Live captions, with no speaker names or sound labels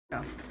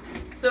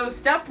So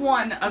step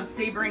one of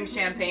sabering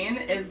champagne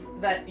is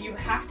that you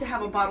have to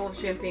have a bottle of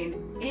champagne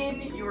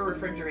in your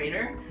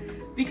refrigerator,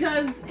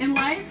 because in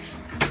life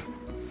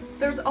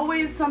there's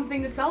always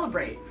something to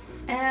celebrate,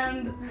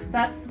 and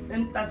that's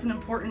an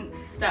important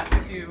step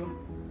to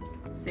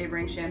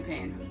sabering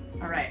champagne.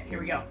 All right, here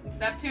we go.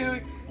 Step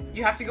two,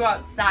 you have to go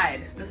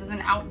outside. This is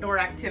an outdoor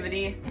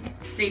activity.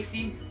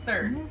 Safety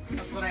third.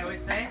 That's what I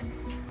always say.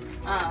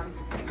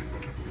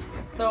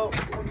 So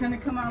we're gonna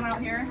come on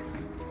out here.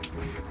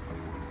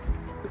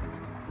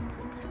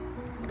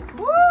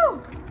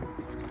 Woo!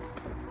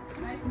 It's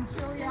nice and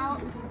chilly out,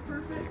 which is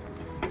perfect.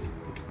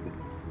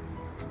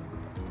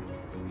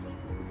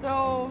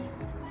 So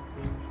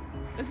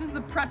this is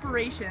the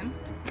preparation.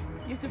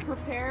 You have to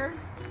prepare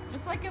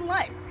just like in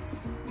life.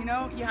 You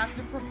know, you have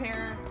to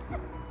prepare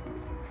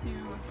to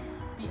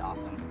be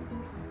awesome.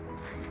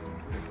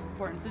 This is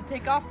important. So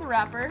take off the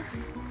wrapper.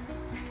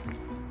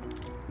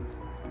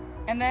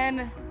 And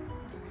then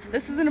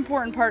this is an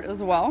important part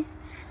as well.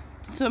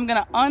 So I'm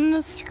gonna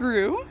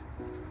unscrew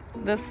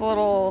this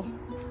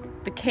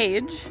the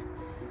cage,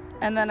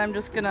 and then I'm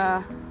just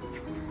gonna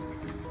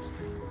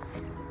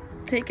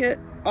take it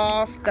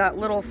off that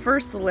little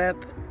first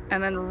lip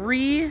and then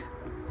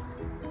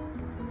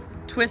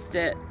twist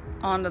it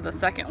onto the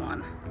second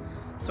one.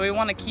 So we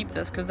want to keep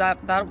this because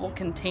that will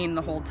contain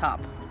the whole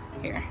top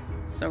here.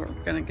 So we're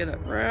gonna get it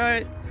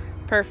right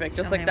perfect,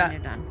 just like that.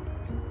 When you're done.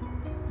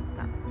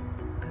 Stop.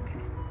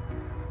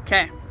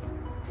 Okay. Okay.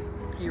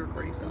 Are you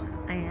recording still?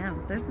 I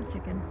am. There's the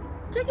chicken.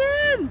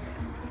 Chickens!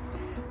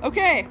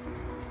 Okay.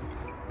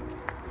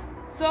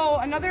 So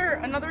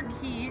another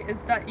key is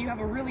that you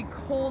have a really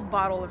cold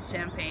bottle of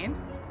champagne.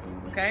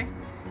 Okay?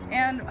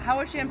 And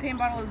how a champagne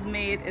bottle is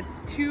made,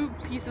 it's two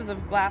pieces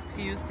of glass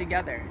fused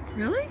together.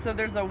 Really? So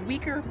there's a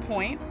weaker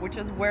point, which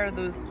is where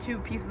those two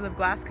pieces of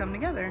glass come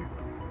together,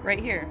 right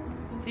here.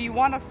 So you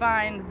want to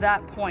find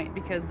that point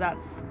because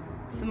it's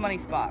the money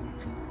spot.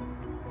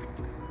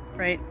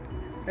 Right?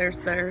 There's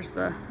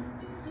the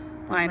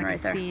line like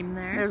right there. Seam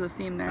there. There's a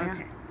seam there. Okay.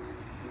 Yeah.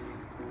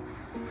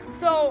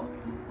 So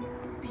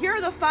here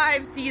are the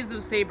 5 C's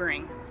of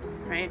sabering,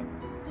 right?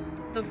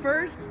 The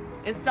first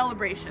is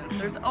celebration.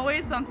 There's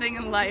always something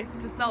in life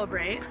to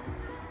celebrate.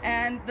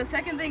 And the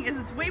second thing is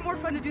it's way more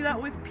fun to do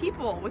that with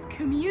people, with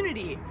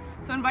community.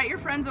 So invite your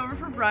friends over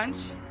for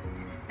brunch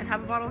and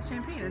have a bottle of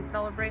champagne and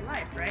celebrate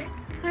life, right?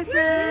 Hi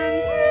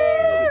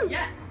friends!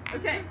 Yes,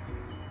 okay.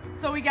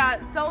 So we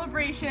got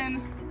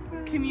celebration,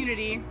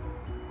 community,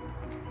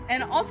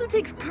 and it also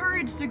takes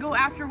courage to go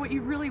after what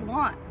you really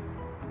want,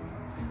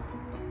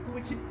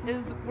 which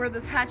is where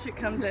this hatchet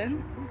comes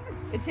in.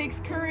 It takes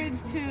courage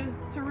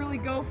to really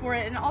go for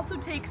it, and it also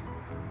takes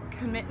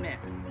commitment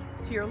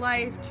to your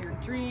life, to your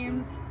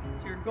dreams,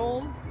 to your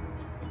goals.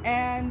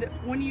 And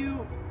when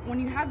you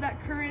have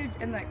that courage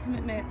and that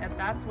commitment,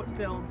 that's what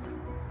builds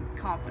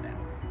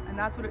confidence, and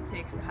that's what it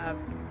takes to have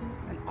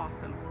an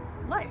awesome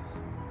life.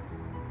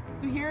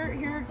 So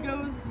here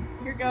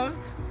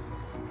goes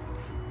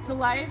to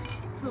life,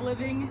 to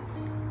living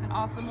an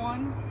awesome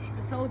one,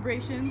 to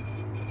celebration,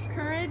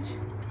 courage,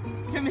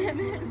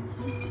 commitment,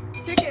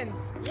 chickens.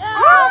 Yeah!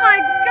 Oh my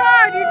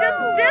god, you just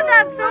did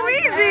that so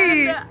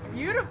easy! And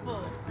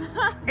beautiful.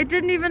 It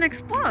didn't even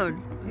explode.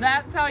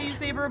 That's how you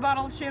saber a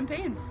bottle of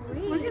champagne.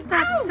 Sweet. Look at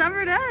that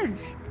severed edge.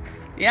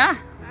 Yeah.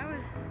 That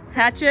was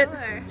Hatchet,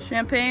 killer.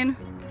 champagne.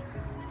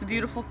 It's a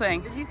beautiful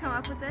thing. Did you come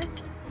up with this?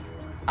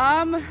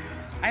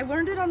 I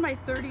learned it on my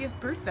 30th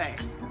birthday.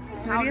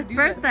 30th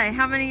birthday. This.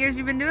 How many years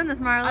you been doing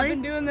this, Marli? I've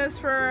been doing this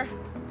for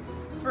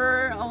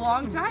a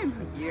long time.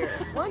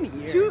 1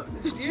 year.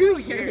 2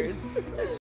 years.